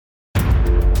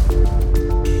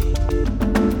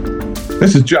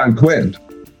This is John Quinn,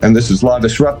 and this is Law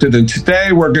Disrupted. And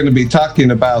today we're going to be talking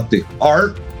about the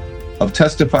art of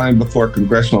testifying before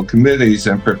congressional committees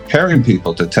and preparing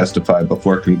people to testify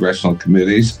before congressional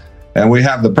committees. And we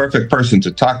have the perfect person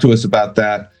to talk to us about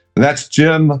that, and that's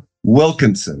Jim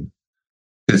Wilkinson.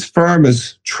 His firm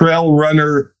is Trail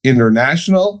Runner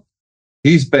International.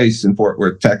 He's based in Fort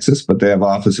Worth, Texas, but they have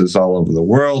offices all over the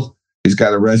world. He's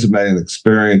got a resume and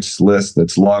experience list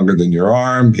that's longer than your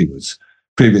arm. He was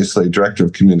previously director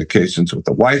of communications with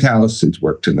the White House. He's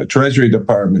worked in the Treasury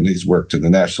Department. He's worked in the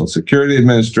National Security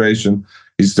Administration.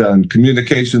 He's done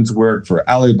communications work for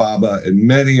Alibaba and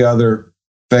many other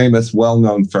famous,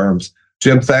 well-known firms.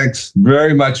 Jim, thanks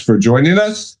very much for joining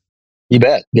us. You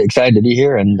bet. Excited to be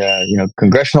here. And,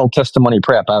 congressional testimony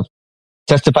prep. I've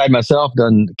testified myself,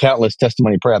 done countless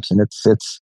testimony preps, and it's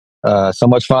so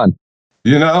much fun.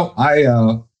 You know,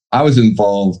 I was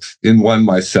involved in one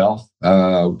myself.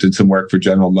 Did some work for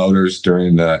General Motors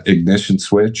during the ignition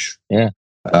switch. Yeah.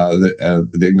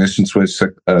 The ignition switch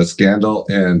scandal.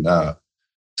 And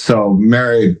so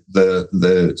Mary, the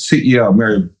CEO,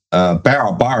 Mary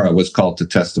Barra was called to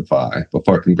testify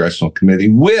before a congressional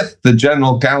committee with the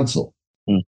general counsel,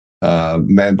 a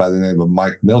man by the name of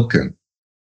Mike Milken.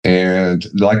 And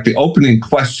like the opening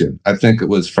question, I think it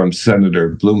was from Senator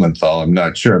Blumenthal, I'm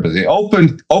not sure, but the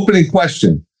opening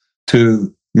question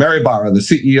to Mary Barra, the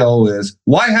CEO, is,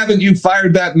 why haven't you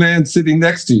fired that man sitting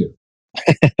next to you?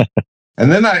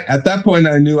 And then at that point,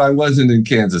 I knew I wasn't in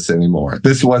Kansas anymore.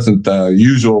 This wasn't the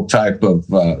usual type of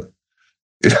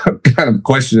kind of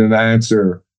question and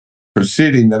answer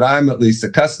proceeding that I'm at least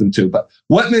accustomed to. But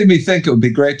what made me think it would be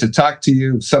great to talk to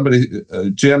you, somebody,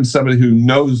 Jim, somebody who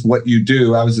knows what you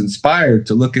do. I was inspired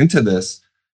to look into this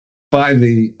by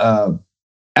the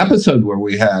episode where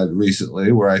we had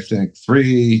recently, where I think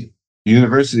 3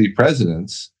 university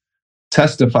presidents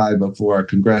testified before a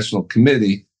congressional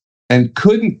committee and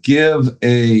couldn't give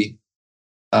a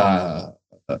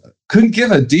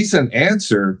decent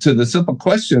answer to the simple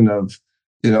question of,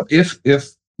 if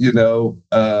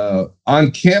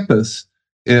on campus,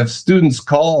 if students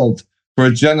called for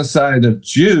a genocide of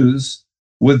Jews,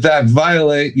 would that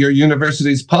violate your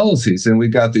university's policies? And we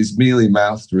got these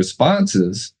mealy-mouthed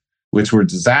responses, which were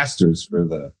disasters for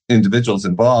the individuals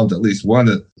involved. At least one.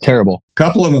 Terrible. A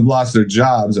couple of them lost their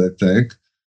jobs, I think.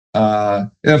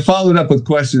 And followed up with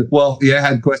questions. Well, yeah,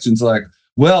 had questions like,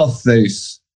 well,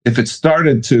 if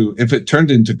it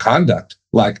turned into conduct,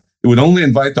 like it would only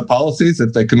invite the policies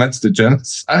if they commenced a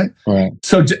genocide. Right.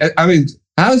 So, I mean,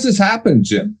 how does this happen,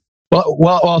 Jim?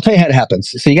 Well, I'll tell you how it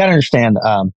happens. So you got to understand,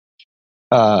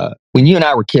 when you and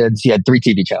I were kids, you had 3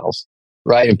 TV channels,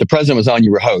 right? If the president was on,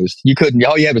 you were hosed. You couldn't,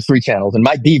 all you had was 3 channels. And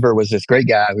Mike Deaver was this great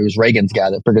guy who was Reagan's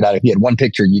guy that figured out if he had one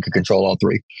picture, you could control all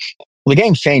 3. Well, the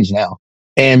game's changed now.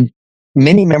 And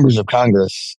many members of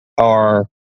Congress are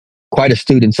quite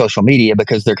astute in social media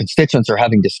because their constituents are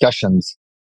having discussions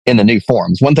in the new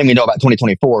forums. One thing we know about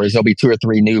 2024 is there'll be 2 or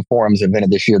 3 new forums invented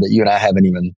this year that you and I haven't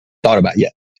even thought about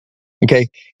yet. Okay.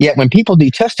 Yet when people do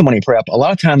testimony prep, a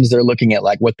lot of times they're looking at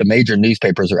like what the major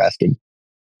newspapers are asking,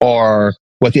 or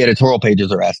what the editorial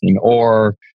pages are asking,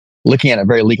 or looking at it a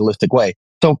very legalistic way.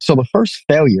 So the first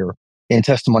failure in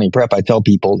testimony prep, I tell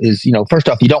people is, first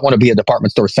off, you don't want to be a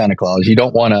department store Santa Claus. You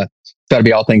don't want to try to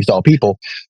be all things to all people,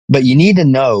 but you need to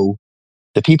know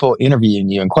the people interviewing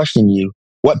you and questioning you,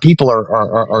 what people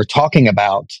are talking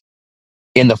about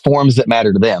in the forums that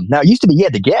matter to them. Now, it used to be you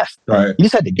had to guess. Right. You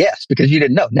just had to guess because you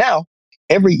didn't know. Now,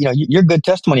 your good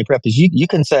testimony prep is you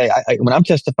can say, when I'm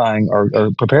testifying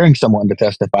or preparing someone to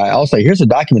testify, I'll say, here's a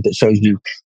document that shows you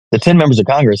the 10 members of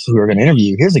Congress who are going to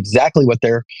interview you. Here's exactly what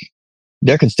their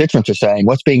constituents are saying,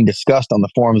 what's being discussed on the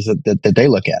forums that they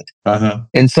look at. Uh-huh.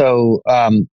 And so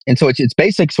it's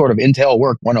basic sort of intel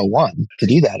work 101 to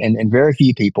do that. And very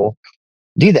few people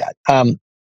do that.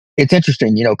 It's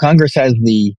interesting, Congress has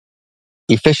the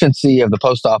efficiency of the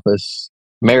post office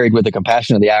married with the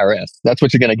compassion of the IRS. That's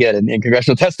what you're going to get in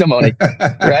congressional testimony,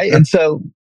 right? And so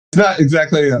it's not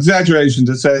exactly an exaggeration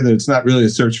to say that it's not really a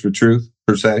search for truth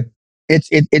per se.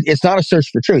 It's not a search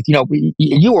for truth.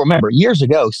 You will remember years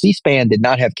ago, C-SPAN did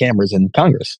not have cameras in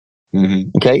Congress. Mm-hmm.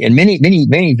 Okay, and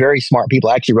many very smart people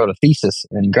actually wrote a thesis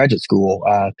in graduate school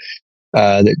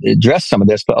that addressed some of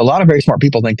this. But a lot of very smart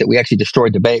people think that we actually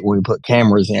destroyed debate when we put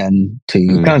cameras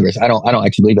into Congress. I don't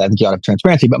actually believe that. I think you ought to have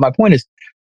transparency. But my point is,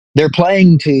 they're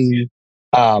playing to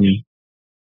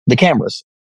the cameras.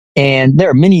 And there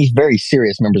are many very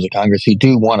serious members of Congress who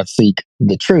do want to seek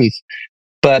the truth.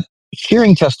 But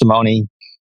hearing testimony,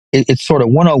 it's sort of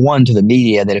 101 to the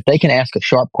media that if they can ask a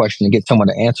sharp question and get someone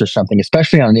to answer something,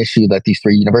 especially on an issue that these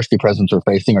 3 university presidents are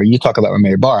facing, or you talk about with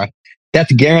Mary Barra,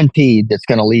 That's guaranteed. That's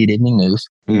going to lead evening news.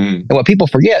 Mm-hmm. And what people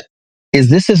forget is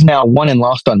this is now won and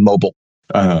lost on mobile.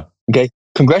 Uh-huh. Okay.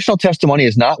 Congressional testimony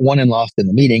is not won and lost in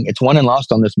the meeting. It's won and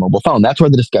lost on this mobile phone. That's where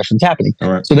the discussion's happening.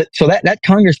 All right. So that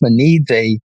congressman needs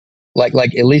like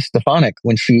Elise Stefanik,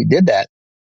 when she did that,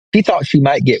 she thought she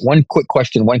might get one quick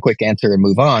question, one quick answer, and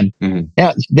move on. Mm-hmm.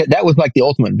 Now, that was like the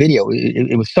ultimate video.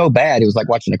 It was so bad. It was like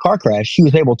watching a car crash. She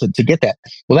was able to get that.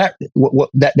 Well,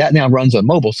 that now runs on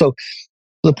mobile. So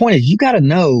the point is, you got to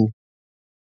know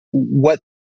what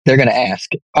they're going to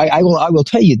ask. I will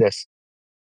tell you this.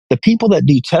 The people that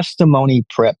do testimony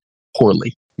prep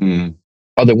poorly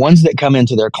are the ones that come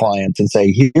into their clients and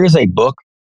say, here's a book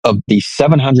of the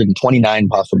 729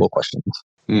 possible questions.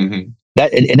 Mm-hmm.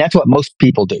 And that's what most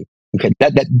people do. Okay.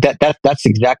 That's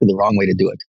exactly the wrong way to do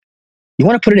it. You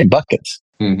want to put it in buckets.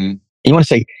 Mm-hmm. You want to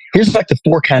say, here's like the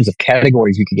 4 kinds of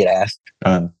categories you could get asked.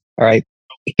 All right.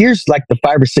 Here's like the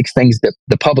 5 or 6 things that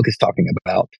the public is talking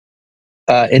about.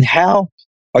 And how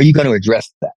are you going to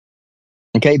address that?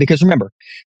 Okay. Because remember,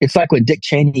 it's like when Dick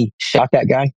Cheney shot that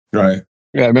guy. Right.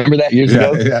 Remember that years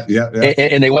ago? Yeah.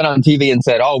 And they went on TV and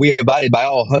said, we abided by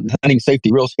all hunting safety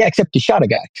rules. Yeah, except you shot a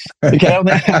guy.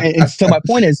 Okay. And so my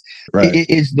point is, right.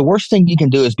 is the worst thing you can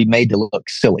do is be made to look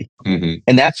silly. Mm-hmm.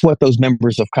 And that's what those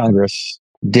members of Congress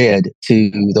did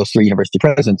to those 3 university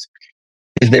presidents,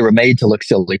 is they were made to look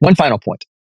silly. One final point.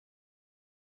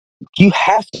 You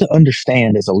have to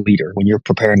understand as a leader when you're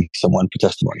preparing someone for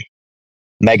testimony,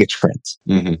 megatrends.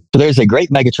 Mm-hmm. So there's a great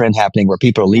megatrend happening where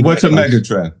people are leaving. What's a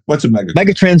megatrend?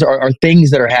 Megatrends are things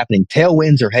that are happening,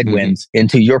 tailwinds or headwinds,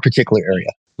 into your particular area.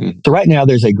 Mm-hmm. So right now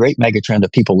there's a great megatrend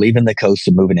of people leaving the coast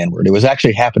and moving inward. It was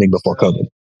actually happening before COVID.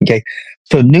 Okay.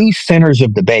 So new centers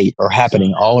of debate are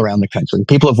happening all around the country.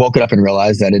 People have woken up and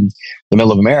realized that in the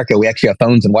middle of America, we actually have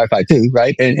phones and Wi-Fi too,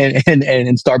 right? And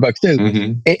Starbucks too.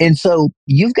 Mm-hmm. And so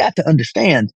you've got to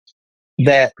understand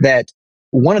that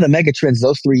one of the mega trends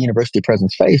those 3 university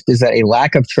presidents faced is that a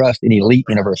lack of trust in elite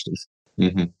universities.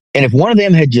 Mm-hmm. And if one of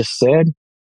them had just said,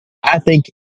 I think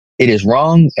it is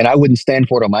wrong and I wouldn't stand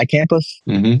for it on my campus,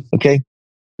 okay,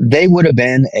 they would have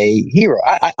been a hero.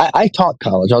 I taught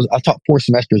college. I taught 4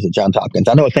 semesters at Johns Hopkins.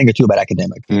 I know a thing or two about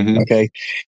academics, okay?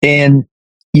 And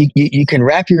you can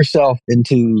wrap yourself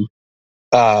into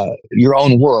your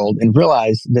own world and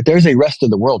realize that there's a rest of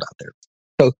the world out there.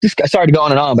 So sorry to go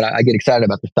on and on, but I get excited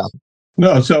about this topic.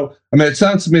 No, so, I mean, it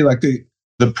sounds to me like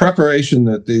the preparation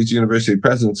that these university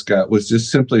presidents got was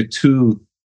just simply too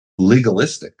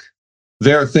legalistic.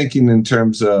 They're thinking in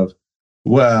terms of,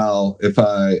 well, if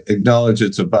I acknowledge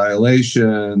it's a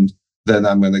violation, then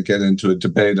I'm going to get into a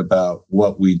debate about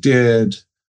what we did.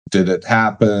 Did it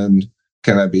happen?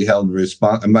 Can I be held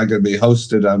responsible? Am I going to be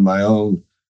hosted on my own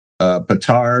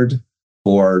petard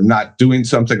for not doing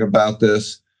something about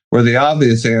this? Where the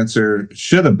obvious answer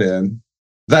should have been,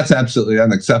 that's absolutely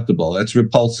unacceptable. It's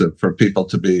repulsive for people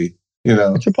to be,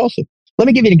 It's repulsive. Let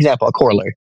me give you an example, a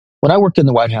corollary. When I worked in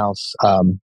the White House,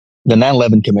 the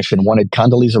 9/11 Commission wanted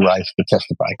Condoleezza Rice to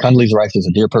testify. Condoleezza Rice is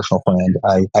a dear personal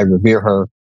friend. I revere her.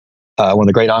 One of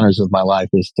the great honors of my life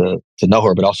is to know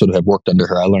her, but also to have worked under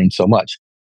her. I learned so much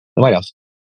in the White House.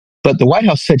 But the White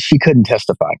House said she couldn't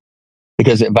testify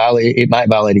because it might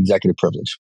violate executive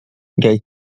privilege. Okay.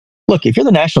 Look, if you're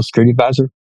the national security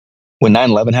advisor when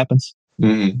 9/11 happens,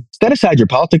 set aside your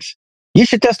politics. You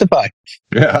should testify.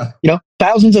 Yeah.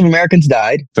 Thousands of Americans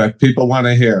died. That people want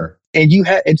to hear.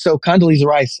 And so Condoleezza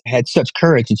Rice had such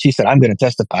courage, and she said, I'm going to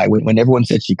testify when everyone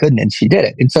said she couldn't, and she did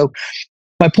it. And so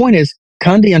my point is,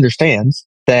 Condi understands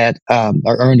that,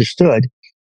 or understood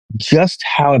just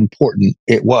how important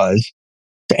it was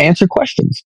to answer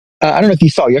questions. I don't know if you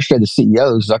saw yesterday, the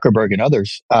CEOs, Zuckerberg and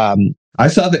others. I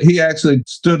saw that he actually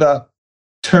stood up,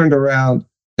 turned around,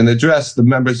 and addressed the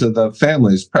members of the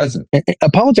families present.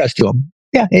 Apologize to them.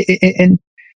 Yeah. And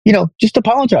just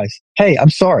apologize. Hey, I'm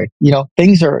sorry.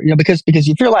 Things are, because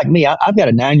if you're like me, I've got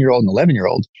a 9-year-old and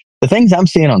 11-year-old. The things I'm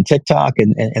seeing on TikTok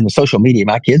and the social media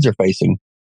my kids are facing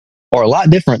are a lot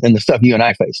different than the stuff you and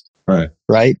I faced. Right.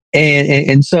 Right.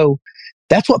 And so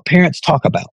that's what parents talk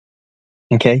about.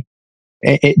 Okay.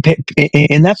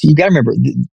 And that's, you got to remember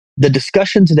the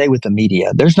discussion today with the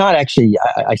media. There's not actually,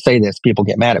 I say this, people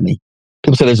get mad at me.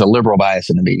 People say there's a liberal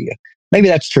bias in the media. Maybe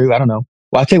that's true. I don't know.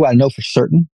 Well, I'll tell you what I know for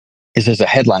certain is there's a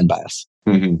headline bias.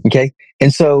 Okay.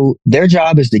 And so their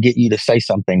job is to get you to say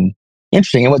something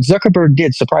interesting. And what Zuckerberg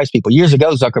did surprised people. Years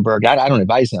ago, Zuckerberg, I don't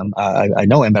advise him. I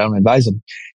know him, but I don't advise him.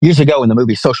 Years ago when the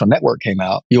movie Social Network came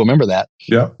out, you'll remember that.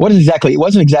 Yeah. It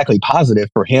wasn't exactly positive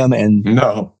for him. And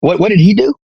no. What did he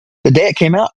do? The day it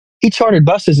came out, he chartered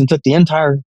buses and took the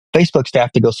entire Facebook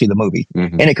staff to go see the movie.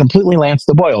 Mm-hmm. And it completely lanced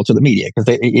the boil to the media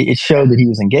because it showed that he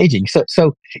was engaging.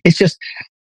 So it's just,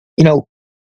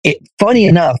 funny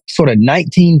enough, sort of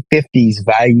 1950s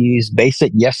values,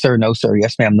 basic yes sir, no sir,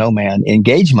 yes ma'am, no ma'am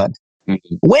engagement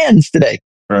wins today.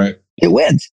 Right. It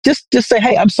wins. Just say,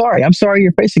 hey, I'm sorry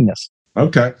you're facing this.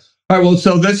 Okay. All right. Well,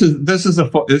 so this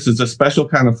is a special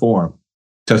kind of forum,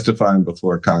 testifying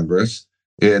before Congress.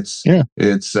 It's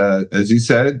as you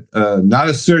said, not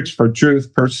a search for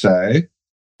truth per se.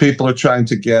 People are trying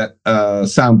to get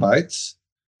sound bites.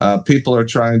 People are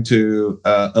trying to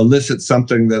elicit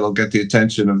something that'll get the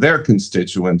attention of their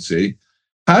constituency.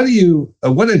 How do you?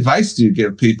 What advice do you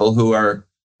give people who are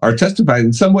testifying?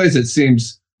 In some ways, it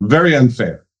seems very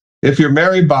unfair. If you're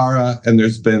Mary Barra and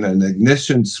there's been an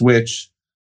ignition switch,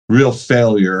 real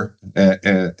failure,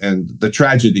 and the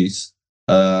tragedies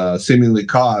seemingly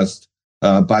caused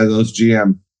by those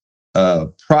GM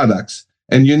products,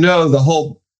 and the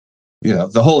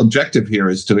whole objective here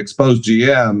is to expose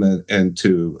GM and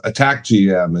to attack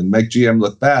GM and make GM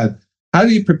look bad. How do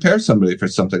you prepare somebody for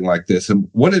something like this? And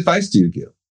what advice do you give?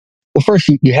 Well, first,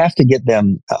 you have to get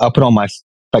them, I'll put on my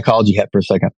psychology hat for a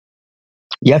second.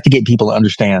 You have to get people to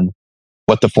understand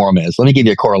what the forum is. Let me give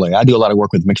you a corollary. I do a lot of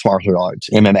work with mixed martial arts,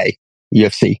 MMA,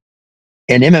 UFC.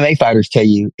 And MMA fighters tell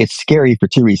you it's scary for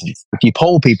two reasons. If you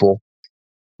poll people,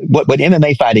 what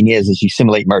MMA fighting is you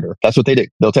simulate murder. That's what they do.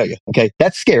 They'll tell you. Okay.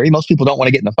 That's scary. Most people don't want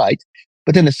to get in a fight.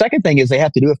 But then the second thing is they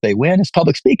have to do if they win is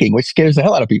public speaking, which scares the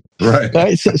hell out of people.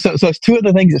 Right. So it's two of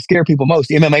the things that scare people most.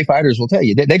 MMA fighters will tell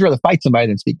you they'd rather fight somebody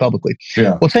than speak publicly.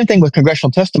 Yeah. Well, same thing with congressional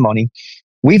testimony.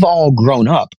 We've all grown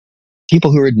up.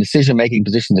 People who are in decision-making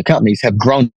positions in companies have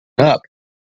grown up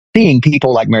seeing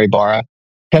people like Mary Barra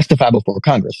testify before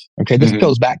Congress. Okay. This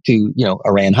goes back to,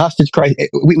 Iran hostage crisis.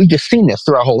 We've just seen this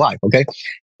through our whole life. Okay.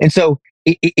 And so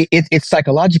it's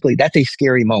psychologically, that's a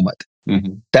scary moment.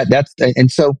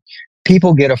 And so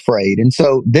people get afraid. And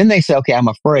so then they say, okay, I'm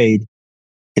afraid.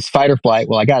 It's fight or flight.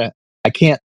 Well, I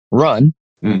can't run.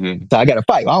 So I got to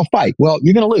fight. I'll fight. Well,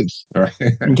 you're going to lose. Right.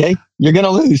 Okay. You're going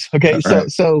to lose. Okay. Right.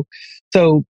 So,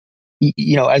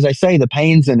 as I say, the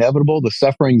pain's inevitable. The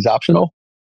suffering's optional.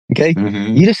 Okay.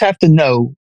 You just have to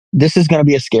know this is going to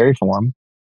be a scary forum.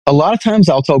 A lot of times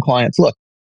I'll tell clients, look,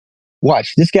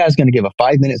 watch, this guy's going to give a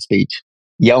 5-minute speech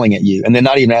yelling at you and then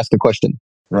not even ask a question.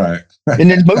 Right. And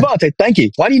then move on, say thank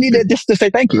you. Why do you need just to say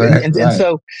thank you? Right, and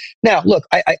so now, look,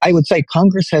 I would say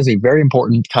Congress has a very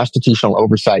important constitutional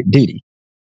oversight duty.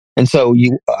 And so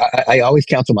I always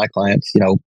counsel my clients,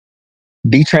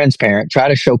 be transparent, try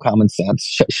to show common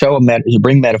sense, you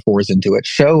bring metaphors into it,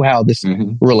 show how this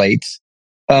relates.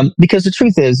 Because the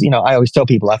truth is, I always tell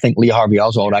people, I think Lee Harvey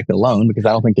Oswald acted alone because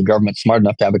I don't think the government's smart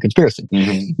enough to have a conspiracy.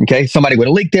 Okay. Somebody would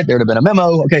have leaked it. There would have been a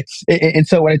memo. Okay. And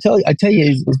so what I tell you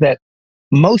is that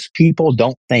most people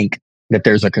don't think that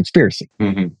there's a conspiracy.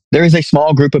 There is a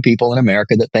small group of people in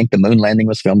America that think the moon landing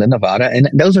was filmed in Nevada. And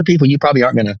those are people you probably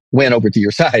aren't going to win over to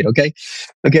your side. Okay.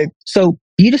 Okay. So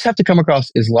you just have to come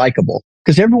across as likable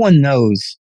because everyone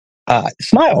knows,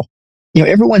 smile.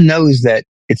 Everyone knows that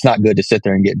it's not good to sit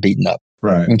there and get beaten up.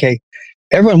 Right. Okay.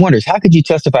 Everyone wonders, how could you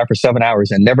testify for 7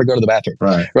 hours and never go to the bathroom?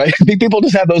 Right. People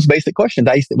just have those basic questions.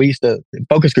 We used to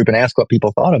focus group and ask what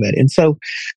people thought of it. And so,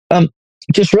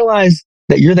 just realize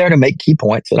that you're there to make key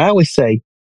points. And I always say,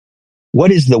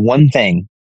 what is the one thing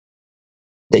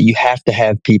that you have to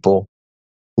have people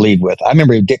leave with? I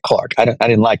remember Dick Clark. I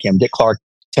didn't like him. Dick Clark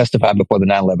testified before the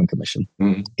 9/11 Commission.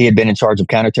 He had been in charge of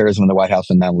counterterrorism in the White House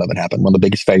when 9/11 happened. One of the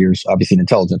biggest failures, obviously, in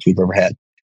intelligence we've ever had.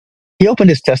 He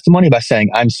opened his testimony by saying,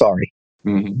 I'm sorry.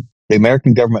 The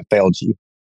American government failed you.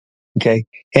 Okay.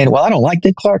 And while I don't like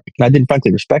Dick Clark, and I didn't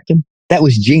frankly respect him, that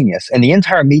was genius. And the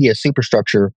entire media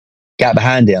superstructure got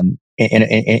behind him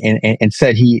and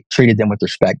said he treated them with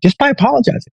respect just by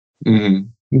apologizing.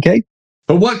 Okay.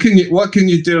 But what can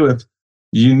you do if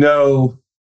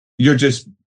you're just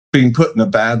being put in a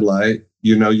bad light?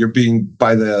 You're being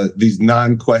by these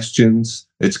non-questions.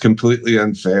 It's completely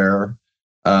unfair.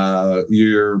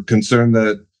 You're concerned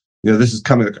that this is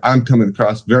I'm coming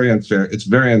across very unfair. It's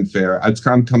very unfair.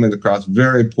 I'm coming across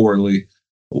very poorly.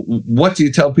 What do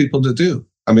you tell people to do?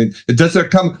 I mean, does there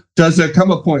come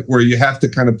a point where you have to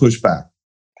kind of push back?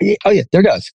 Oh yeah, there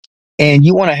does. And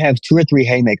you want to have 2 or 3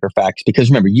 haymaker facts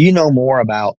because remember, more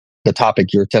about the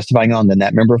topic you're testifying on than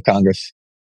that member of Congress,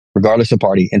 regardless of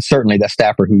party, and certainly that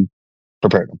staffer who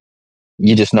prepared them.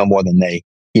 You just know more than they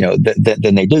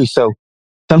do. So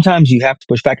sometimes you have to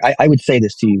push back. I would say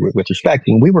this to you with respect.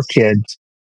 When we were kids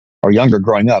or younger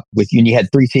growing up, when you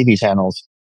had 3 TV channels,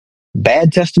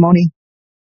 bad testimony,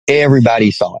 everybody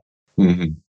saw it.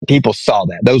 People saw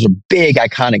that. Those are big,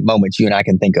 iconic moments you and I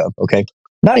can think of. Okay.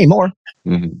 Not anymore.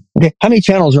 Mm-hmm. Okay, how many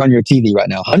channels are on your TV right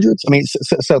now? Hundreds. I mean,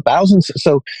 so thousands.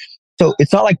 So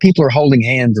it's not like people are holding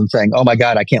hands and saying, "Oh my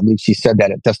God, I can't believe she said that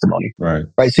at testimony." Right.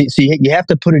 Right. So you have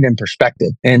to put it in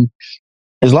perspective. And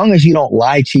as long as you don't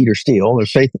lie, cheat, or steal, or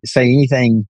say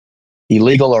anything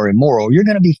illegal or immoral, you're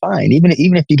going to be fine. Even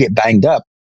if you get banged up,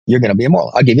 you're going to be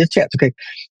immoral. I'll give you a chance. Okay.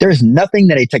 There's nothing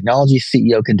that a technology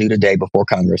CEO can do today before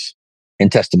Congress in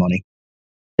testimony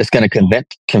that's going to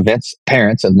convince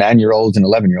parents of 9-year-olds and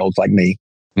 11-year-olds like me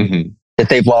Mm-hmm. that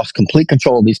they've lost complete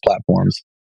control of these platforms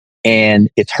and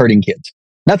it's hurting kids.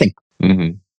 Nothing.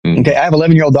 Mm-hmm. Mm-hmm. Okay. I have an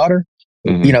 11-year-old daughter,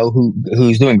 Mm-hmm. you know,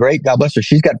 who's doing great. God bless her.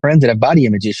 She's got friends that have body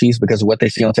image issues because of what they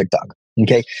see on TikTok.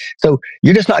 Okay. So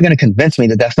you're just not going to convince me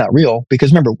that that's not real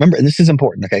because remember, and this is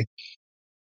important. Okay.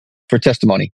 For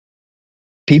testimony,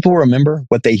 people remember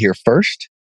what they hear first,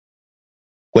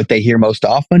 what they hear most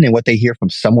often, and what they hear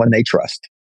from someone they trust.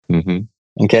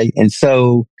 Mm-hmm. Okay. And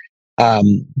so,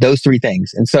 those three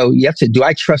things. And so you have to, do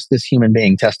I trust this human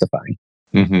being testifying?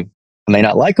 Mm-hmm. I may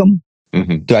not like them.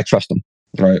 Mm-hmm. Do I trust them?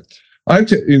 Right. I'm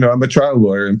a trial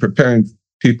lawyer and preparing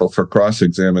people for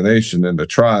cross-examination in the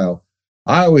trial.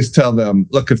 I always tell them,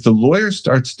 look, if the lawyer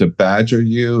starts to badger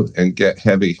you and get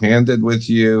heavy-handed with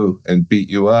you and beat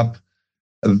you up,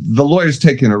 the lawyer's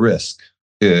taking a risk,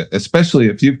 especially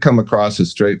if you've come across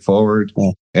as straightforward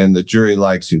and the jury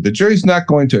likes you. The jury's not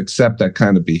going to accept that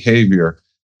kind of behavior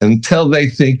until they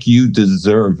think you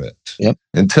deserve it. Yep.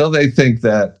 Until they think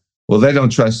that, well, they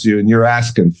don't trust you and you're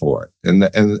asking for it. And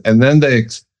then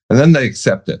they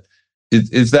accept it.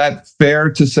 Is that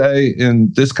fair to say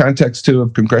in this context too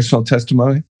of congressional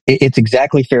testimony? It's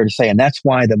exactly fair to say. And that's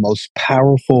why the most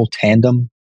powerful tandem,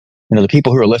 the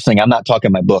people who are listening, I'm not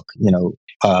talking my book,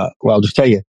 well, I'll just tell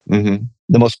you, Mm-hmm.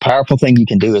 the most powerful thing you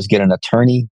can do is get an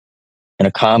attorney and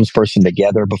a comms person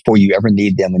together before you ever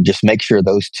need them and just make sure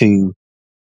those two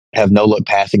have no look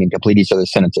passing and complete each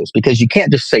other's sentences, because you can't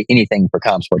just say anything for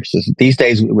comms purposes. These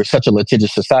days, we're such a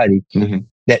litigious society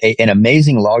that an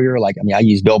amazing lawyer, I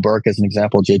use Bill Burke as an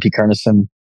example, JP Kernison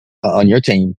on your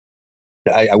team.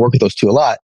 I work with those two a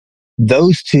lot.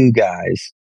 Those two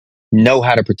guys know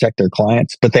how to protect their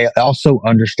clients, but they also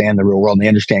understand the real world and they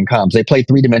understand comms. They play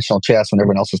 3-dimensional chess when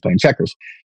everyone else is playing checkers.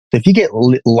 So if you get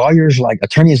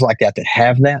attorneys like that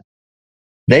have that,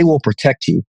 they will protect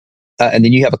you. And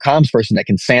then you have a comms person that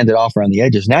can sand it off around the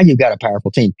edges. Now you've got a powerful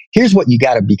team. Here's what you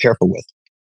got to be careful with.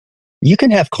 You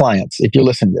can have clients, if you're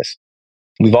listening to this,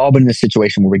 we've all been in a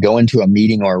situation where we go into a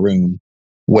meeting or a room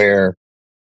where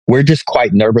we're just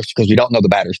quite nervous because we don't know the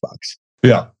batter's box.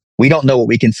 Yeah. We don't know what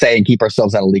we can say and keep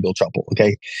ourselves out of legal trouble.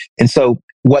 Okay. And so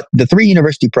what the 3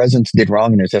 university presidents did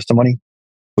wrong in their testimony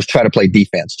was try to play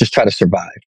defense, just try to survive.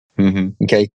 Mm-hmm.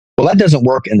 Okay. Well, that doesn't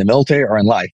work in the military or in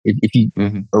life. If you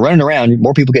are running around,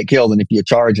 more people get killed than if you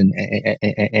charge and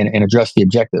address the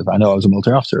objective. I know I was a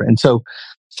military officer. And so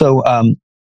the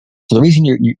reason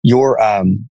your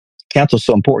counsel is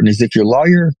so important is if your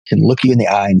lawyer can look you in the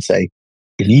eye and say,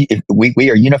 if we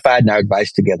are unified in our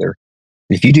advice together,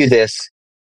 if you do this,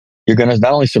 you're going to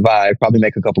not only survive, probably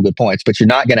make a couple good points, but you're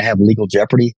not going to have legal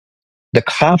jeopardy. The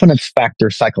confidence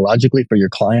factor psychologically for your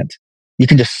client, you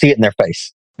can just see it in their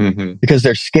face because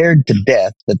they're scared to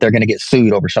death that they're going to get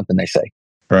sued over something they say.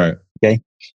 Right. Okay.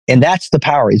 And that's the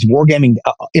power. It's wargaming.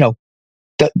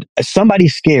 Somebody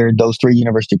scared those 3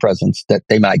 university presidents that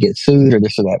they might get sued or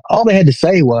this or that. All they had to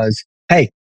say was, hey,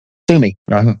 sue me.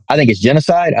 Uh-huh. I think it's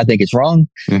genocide. I think it's wrong.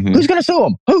 Who's going to sue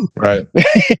them? Who? Right.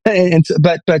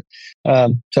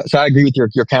 So I agree with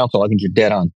your counsel. I think you're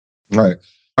dead on. Right.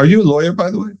 Are you a lawyer,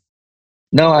 by the way?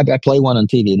 No, I play one on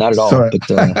TV. Not at all. Sorry.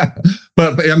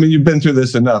 But I mean, you've been through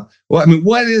this enough. Well, I mean,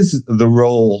 what is the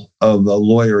role of a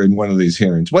lawyer in one of these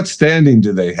hearings? What standing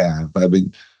do they have? I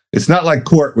mean, it's not like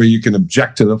court where you can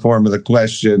object to the form of the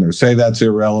question or say that's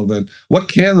irrelevant. What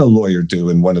can a lawyer do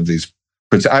in one of these?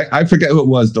 I forget who it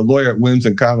was, the lawyer at Williams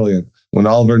and Connolly, when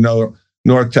Oliver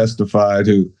North testified,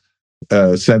 who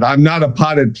said, I'm not a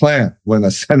potted plant, when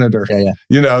a senator,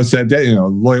 said,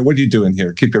 lawyer, what are you doing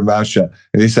here? Keep your mouth shut.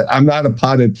 And he said, I'm not a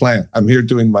potted plant. I'm here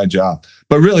doing my job.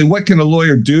 But really, what can a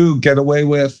lawyer do, get away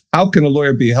with? How can a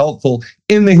lawyer be helpful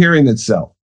in the hearing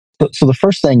itself? So the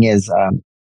first thing is,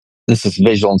 this is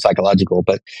visual and psychological,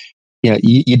 but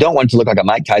you don't want it to look like a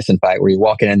Mike Tyson fight where you're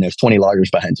walking in, there's 20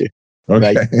 lawyers behind you.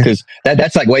 Okay. Right? Because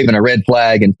that's like waving a red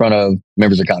flag in front of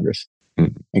members of Congress.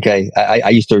 Okay. I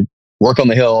used to work on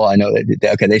the Hill. I know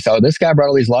that, okay, they saw this guy brought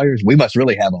all these lawyers. We must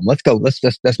really have them. Let's go.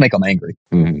 Let's make them angry.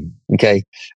 Okay.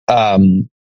 And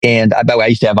by the way, I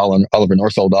used to have Oliver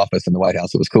North's old office in the White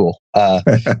House. It was cool.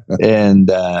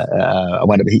 And I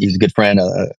went up, he's a good friend.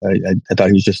 I thought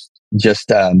he was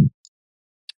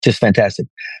just fantastic.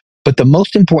 But the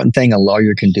most important thing a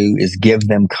lawyer can do is give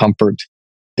them comfort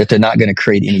that they're not going to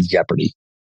create any jeopardy.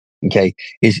 Okay.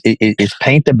 Is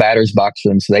paint the batter's box for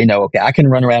them so they know, okay, I can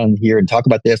run around in here and talk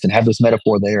about this and have this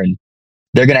metaphor there, and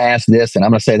they're going to ask this and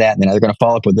I'm going to say that, and then they're going to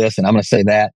follow up with this and I'm going to say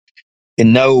that,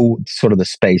 and know sort of the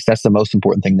space. That's the most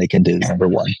important thing they can do. Number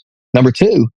one. Number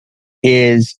two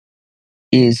is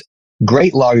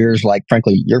great lawyers, like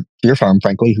frankly, your firm,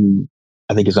 frankly, who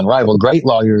I think is unrivaled. Great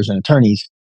lawyers and attorneys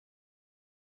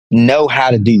know how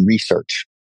to do research.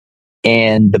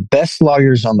 And the best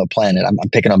lawyers on the planet, I'm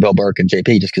picking on Bill Burke and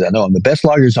JP just because I know them. The best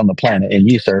lawyers on the planet, and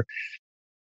you, sir,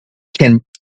 can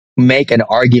make an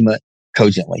argument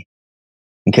cogently.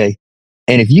 Okay.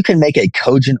 And if you can make a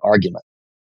cogent argument,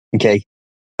 okay,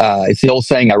 it's the old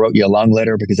saying, I wrote you a long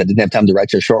letter because I didn't have time to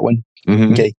write you a short one.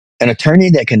 Mm-hmm. Okay. An attorney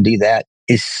that can do that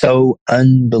is so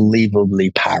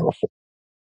unbelievably powerful.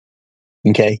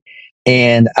 Okay.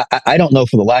 And I don't know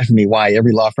for the life of me why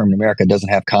every law firm in America doesn't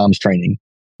have comms training,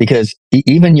 because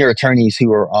even your attorneys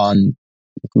who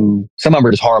some of them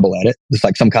are just horrible at it. Just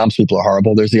like some comms people are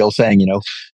horrible. There's the old saying,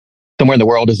 somewhere in the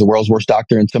world is the world's worst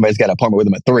doctor and somebody's got an appointment with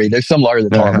them at 3. There's some lawyer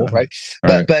that's horrible, right?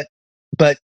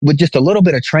 But with just a little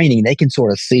bit of training, they can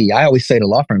sort of see. I always say to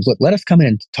law firms, look, let us come in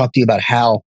and talk to you about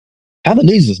how the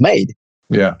news is made.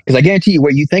 Yeah. Because I guarantee you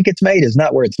where you think it's made is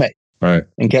not where it's made. Right.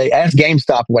 Okay. Ask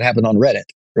GameStop what happened on Reddit,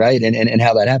 right? And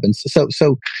how that happens. So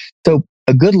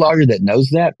a good lawyer that knows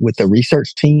that with the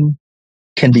research team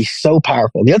can be so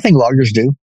powerful. The other thing lawyers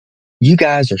do, you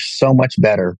guys are so much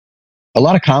better. A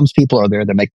lot of comms people are there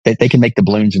that they can make the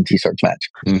balloons and t-shirts match.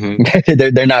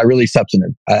 Mm-hmm. They're not really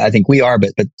substantive. I think we are,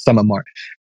 but some of them aren't.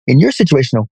 In your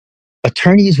situation, though,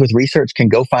 attorneys with research can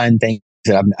go find things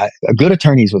good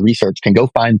attorneys with research can go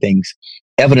find things,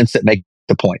 evidence that make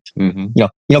the point.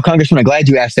 Mm-hmm. Congressman, I'm glad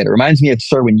you asked that. It reminds me of,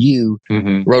 sir, when you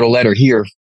wrote a letter here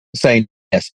saying,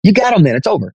 yes, you got them, then it's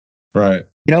over. Right.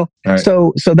 Right.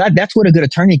 So that's what a good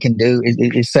attorney can do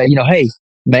is say, hey,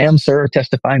 ma'am, sir,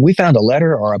 testifying, we found a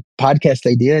letter or a podcast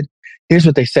they did. Here's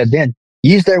what they said then.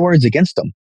 Use their words against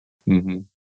them. Mm-hmm.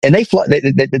 And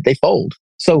they fold.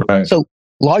 So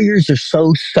lawyers are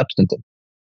so substantive,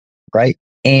 right?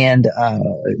 And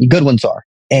good ones are.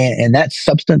 And that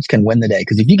substance can win the day.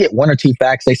 Because if you get one or two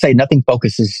facts, they say nothing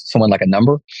focuses someone like a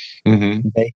number. Mm-hmm.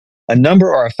 Okay? A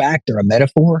number or a fact or a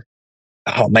metaphor,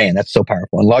 oh man, that's so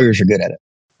powerful. And lawyers are good at it.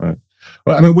 Right.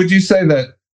 Well, would you say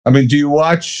that, do you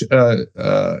watch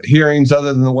hearings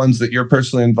other than the ones that you're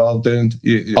personally involved in?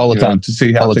 All the time. To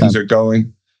see how things are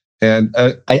going? And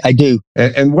I do.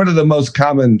 And what are the most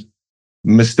common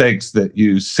mistakes that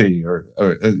you see, or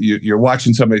you're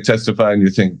watching somebody testify and you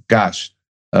think, gosh,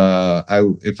 I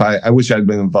wish I'd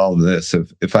been involved in this.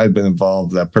 If I'd been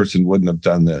involved, that person wouldn't have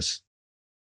done this.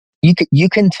 You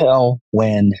can tell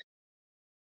when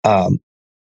the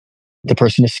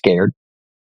person is scared.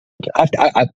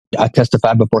 I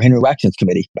testified before Henry Waxman's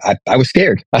committee. I was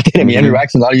scared. I did. Henry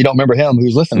Waxman, a lot of you don't remember him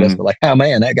who's listening to this, but like, oh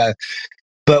man, that guy.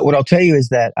 But what I'll tell you is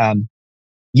that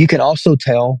you can also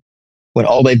tell when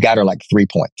all they've got are like 3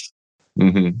 points.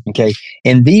 Mm-hmm. Okay.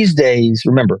 And these days,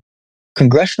 remember,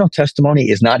 congressional testimony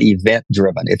is not event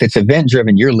driven. If it's event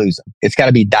driven, you're losing. It's got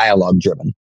to be dialogue driven.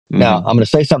 Mm-hmm. Now, I'm going to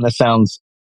say something that sounds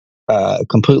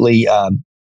completely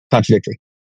contradictory.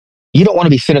 You don't want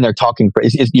to be sitting there talking.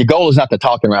 Your goal is not to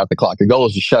talk around the clock. Your goal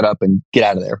is to shut up and get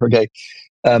out of there. Okay.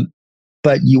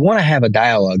 But you want to have a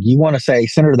dialogue. You want to say,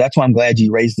 Senator, that's why I'm glad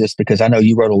you raised this, because I know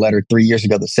you wrote a letter 3 years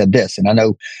ago that said this. And I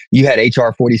know you had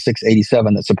HR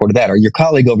 4687 that supported that. Or your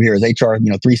colleague over here is HR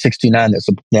 3629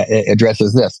 that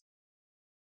addresses this.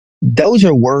 Those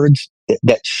are words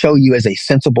that show you as a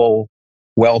sensible,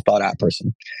 well thought out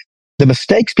person. The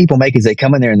mistakes people make is they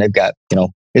come in there and they've got,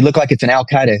 it looked like it's an Al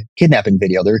Qaeda kidnapping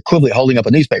video. They're equivalently holding up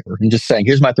a newspaper and just saying,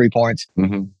 here's my 3 points.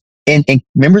 Mm-hmm. And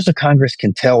members of Congress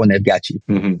can tell when they've got you.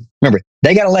 Mm-hmm. Remember,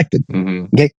 they got elected. Mm-hmm.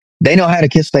 Okay. They know how to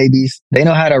kiss babies. They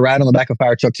know how to ride on the back of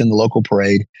fire trucks in the local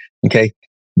parade. Okay.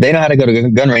 They know how to go to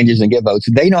gun ranges and get votes.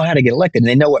 They know how to get elected, and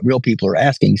they know what real people are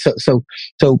asking. So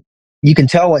you can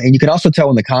tell, and you can also tell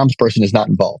when the comms person is not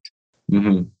involved.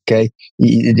 Mm-hmm. Okay.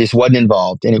 It just wasn't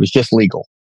involved and it was just legal.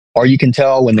 Or you can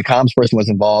tell when the comms person was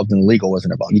involved and the legal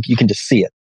wasn't involved. You can just see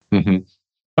it.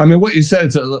 Mm-hmm. What you said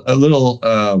is a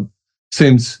little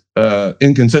seems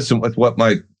inconsistent with what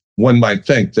one might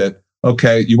think, that,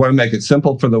 okay, you want to make it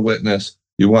simple for the witness.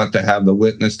 You want to have the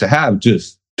witness to have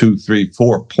just 2, 3,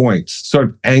 4 points, sort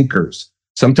of anchors.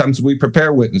 Sometimes we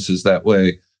prepare witnesses that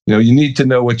way. You need to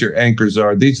know what your anchors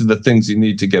are. These are the things you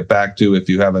need to get back to if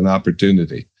you have an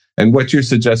opportunity. And what you're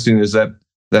suggesting is that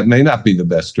may not be the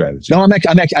best strategy. No, I'm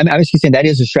actually saying that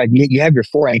is a strategy. You have your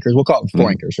 4 anchors. We'll call it 4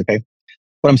 anchors. Okay.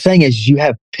 What I'm saying is you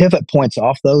have pivot points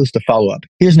off those to follow up.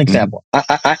 Here's an example.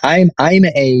 I'm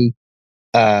a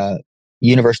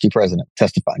university president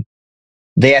testifying.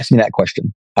 They asked me that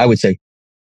question. I would say,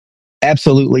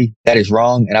 absolutely, that is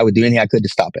wrong. And I would do anything I could to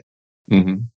stop it.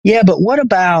 Yeah, but what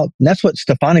about, and that's what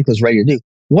Stefanik was ready to do.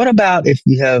 What about if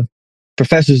you have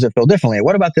professors that feel differently?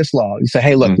 What about this law? You say,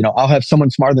 hey, look, I'll have someone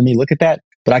smarter than me look at that.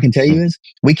 But I can tell you is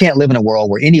we can't live in a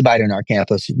world where anybody on our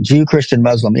campus, Jew, Christian,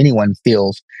 Muslim, anyone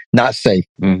feels not safe.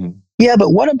 Yeah, but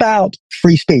what about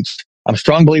free speech? I'm a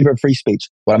strong believer of free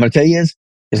speech. What I'm going to tell you is,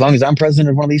 as long as I'm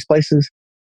president of one of these places,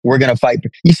 we're going to fight.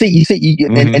 You see,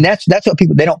 and that's what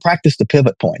people, they don't practice the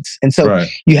pivot points. And so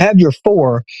you have your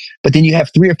 4, but then you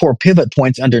have 3 or 4 pivot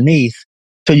points underneath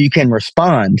so you can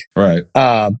respond. Right.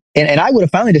 And I would have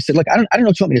finally just said, look, I don't know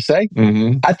what you want me to say.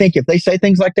 I think if they say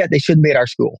things like that, they shouldn't be at our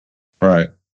school. Right.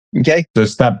 Okay.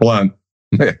 Just that blunt.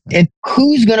 And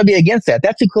who's going to be against that?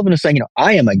 That's equivalent to saying,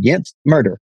 I am against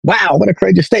murder. Wow, what a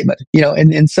courageous statement.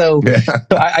 So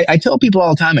I tell people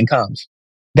all the time in comms,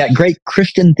 that great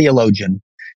Christian theologian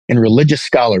and religious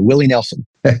scholar, Willie Nelson,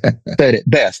 said it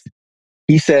best.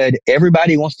 He said,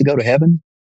 everybody wants to go to heaven.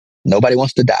 Nobody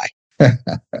wants to die.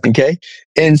 Okay.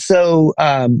 And so,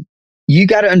 you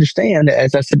got to understand,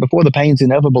 as I said before, the pain's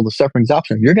inevitable, the suffering's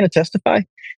optional. You're going to testify.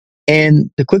 And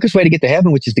the quickest way to get to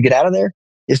heaven, which is to get out of there,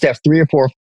 is to have 3 or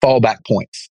 4 fallback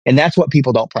points. And that's what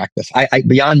people don't practice. I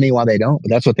beyond me why they don't, but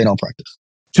that's what they don't practice.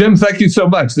 Jim, thank you so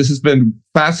much. This has been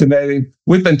fascinating.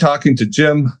 We've been talking to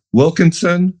Jim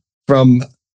Wilkinson from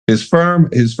his firm.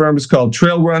 His firm is called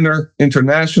Trail Runner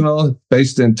International,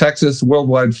 based in Texas,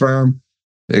 worldwide firm,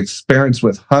 experience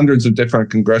with hundreds of different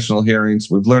congressional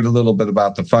hearings. We've learned a little bit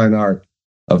about the fine art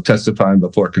of testifying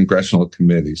before congressional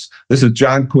committees. This is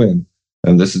John Quinn,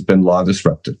 and this has been Law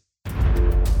Disrupted.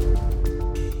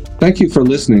 Thank you for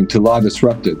listening to Law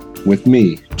Disrupted with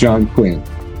me, John Quinn.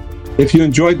 If you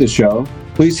enjoyed the show,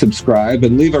 please subscribe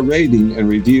and leave a rating and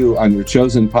review on your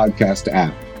chosen podcast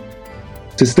app.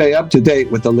 To stay up to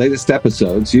date with the latest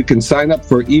episodes, you can sign up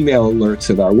for email alerts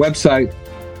at our website,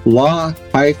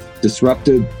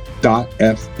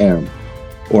 law-disrupted.fm,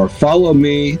 or follow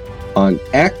me on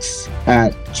X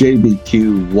at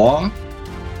JBQ Law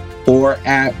or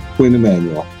at Quinn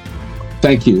Emanuel.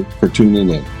 Thank you for tuning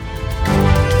in.